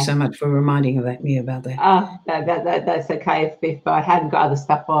thank you so much for reminding me about that. That's okay. If I hadn't got other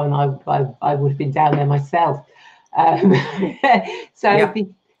stuff on, I would have been down there myself.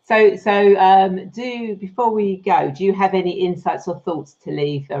 Before we go, do you have any insights or thoughts to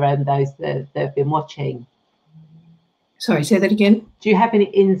leave around those that have been watching? Sorry, say that again. Do you have any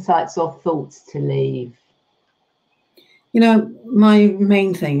insights or thoughts to leave? You know, my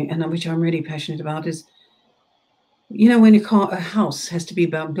main thing, and which I'm really passionate about, is, you know, when a house has to be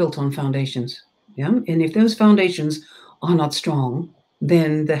built on foundations, yeah, and if those foundations are not strong,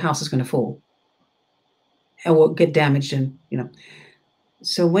 then the house is going to fall or get damaged, and you know.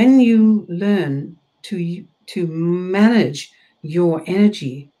 So when you learn to manage your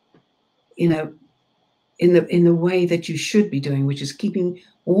energy, you know, in the way that you should be doing, which is keeping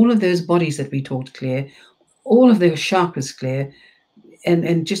all of those bodies that we talked clear, all of their chakras clear,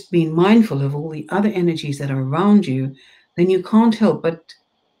 and just being mindful of all the other energies that are around you, then you can't help but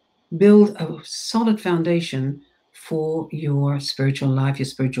build a solid foundation for your spiritual life, your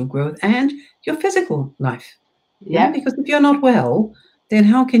spiritual growth, and your physical life. Yeah. Because if you're not well, then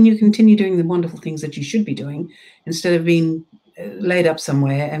how can you continue doing the wonderful things that you should be doing instead of being laid up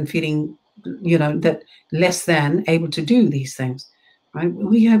somewhere and feeling, you know, that less than able to do these things, right?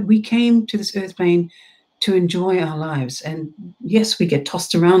 We came to this earth plane to enjoy our lives. And yes, we get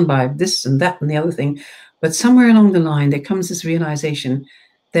tossed around by this and that and the other thing, but somewhere along the line, there comes this realization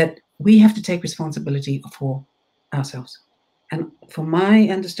that we have to take responsibility for ourselves. And from my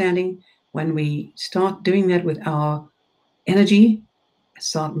understanding, when we start doing that with our energy,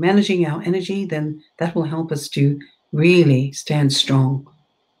 start managing our energy, then that will help us to really stand strong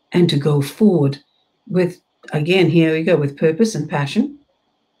and to go forward with, again, here we go, with purpose and passion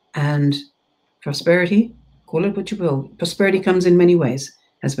and prosperity. Call it what you will. Prosperity comes in many ways,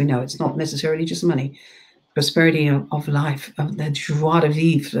 as we know. It's not necessarily just money. Prosperity of life, of the joie de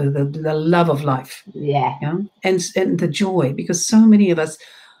vivre, the love of life. Yeah. Yeah? And the joy, because so many of us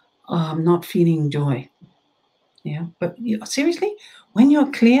are not feeling joy. Yeah, but seriously, when you're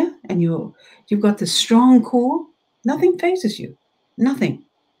clear and you've got this strong core, nothing phases you, nothing.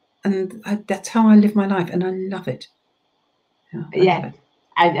 And that's how I live my life, and I love it. Yeah, love it.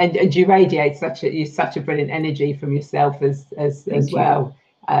 And you radiate such a brilliant energy from yourself as well.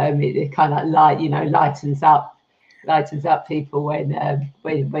 It kind of lightens up people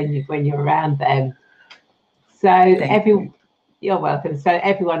when you're around them. So you're welcome. So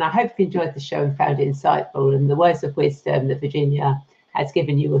everyone, I hope you enjoyed the show and found it insightful, and the words of wisdom that Virginia has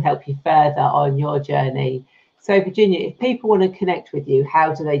given you will help you further on your journey. So Virginia, if people want to connect with you,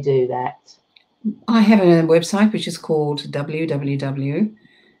 how do they do that? I have a website which is called www.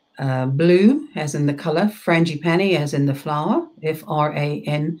 Blue as in the color, frangipani as in the flower,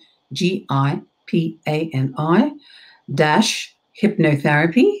 FRANGIPANI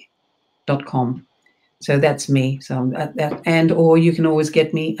 -hypnotherapy.com. So that's me. So or you can always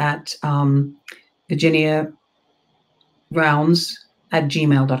get me at Virginia Rounds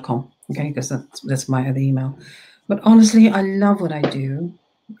 @gmail.com. Okay, because that's my other email. But honestly, I love what I do,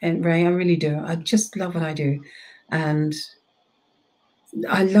 and Ray, I really do. I just love what I do, and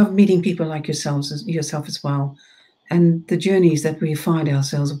I love meeting people like yourself as well, and the journeys that we find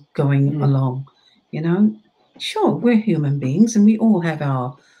ourselves going along. You know, sure, we're human beings, and we all have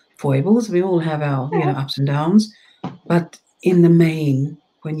our foibles. We all have our ups and downs, but in the main,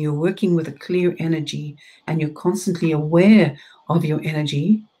 when you're working with a clear energy and you're constantly aware of your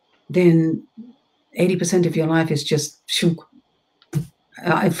energy, then 80% of your life is just shunk.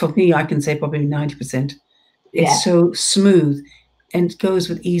 For me, I can say probably 90%. Yeah. It's so smooth and goes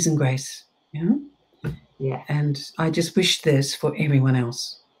with ease and grace. Yeah. And I just wish this for everyone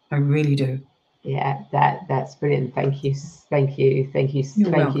else. I really do. Yeah, that's brilliant. Thank you You're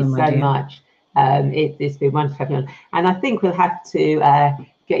welcome, so much. It's been wonderful having you on, and I think we'll have to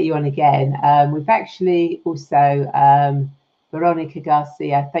get you on again. We've actually also Veronica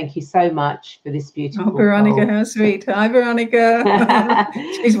Garcia. Thank you so much for this beautiful. Oh, Veronica, how sweet! Hi, Veronica.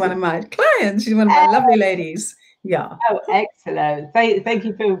 She's one of my clients. She's one of my lovely ladies. Yeah. Oh, excellent. Thank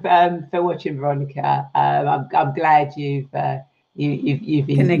you for watching, Veronica. I'm glad you've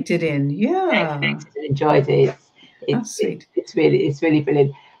connected in. Yeah. Connected and enjoyed it. It's really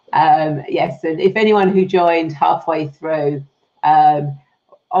brilliant. Yes, and if anyone who joined halfway through,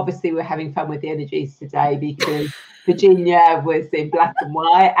 obviously we're having fun with the energies today because Virginia was in black and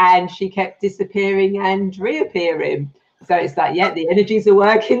white and she kept disappearing and reappearing. So it's like, yeah, the energies are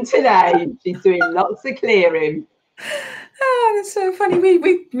working today. She's doing lots of clearing. Oh, that's so funny.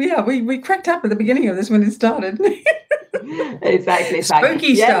 We cracked up at the beginning of this when it started. Exactly.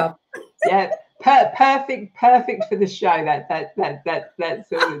 Spooky stuff. Yeah. Perfect for the show. That's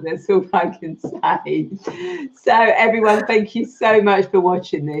all I can say. So everyone, thank you so much for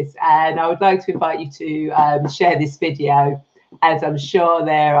watching this, and I would like to invite you to share this video, as I'm sure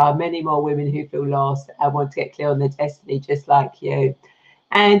there are many more women who feel lost and want to get clear on their destiny just like you.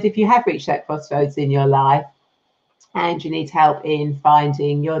 And if you have reached that crossroads in your life, and you need help in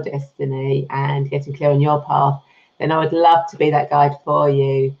finding your destiny and getting clear on your path, then I would love to be that guide for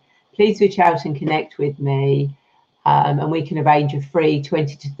you. Please reach out and connect with me, and we can arrange a free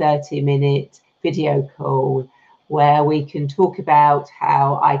 20 to 30 minute video call where we can talk about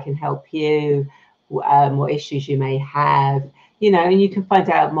how I can help you, what issues you may have, and you can find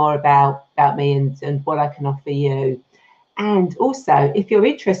out more about me and what I can offer you. And also, if you're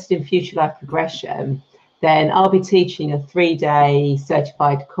interested in future life progression, then I'll be teaching a 3-day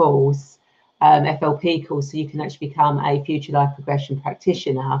certified course, FLP course, so you can actually become a future life progression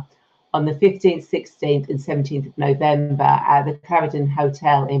practitioner on the 15th, 16th and 17th of November at the Clarendon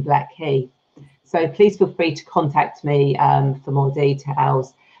Hotel in Blackheath. So please feel free to contact me for more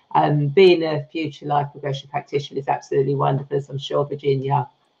details. Being a future life progression practitioner is absolutely wonderful, as I'm sure Virginia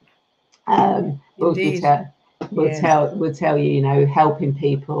will tell you, helping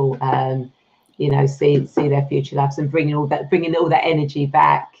people see their future lives and bringing all that energy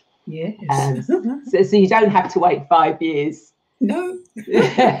back. Yes. So you don't have to wait 5 years. No.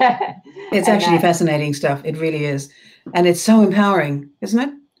 It's actually fascinating stuff. It really is. And it's so empowering, isn't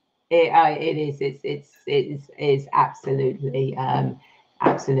it? It is. It's absolutely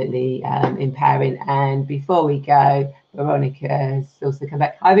empowering. And before we go, Veronica's also come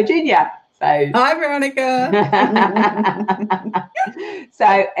back. Hi, Virginia. Hi, Veronica.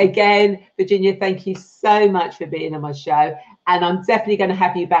 So again, Virginia, thank you so much for being on my show. And I'm definitely going to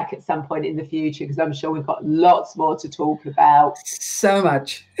have you back at some point in the future, because I'm sure we've got lots more to talk about. So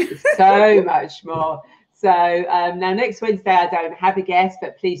much. So much more. So now next Wednesday, I don't have a guest,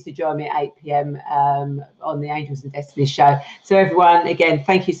 but please do join me at 8 p.m. On the Angels and Destiny show. So everyone, again,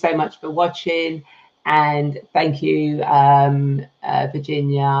 thank you so much for watching. And thank you,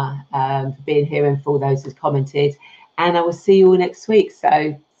 Virginia, for being here, and for those who've commented. And I will see you all next week.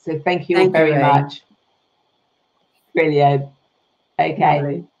 So thank you all very much. Brilliant. Okay.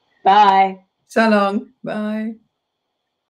 Lovely. Bye. So long. Bye.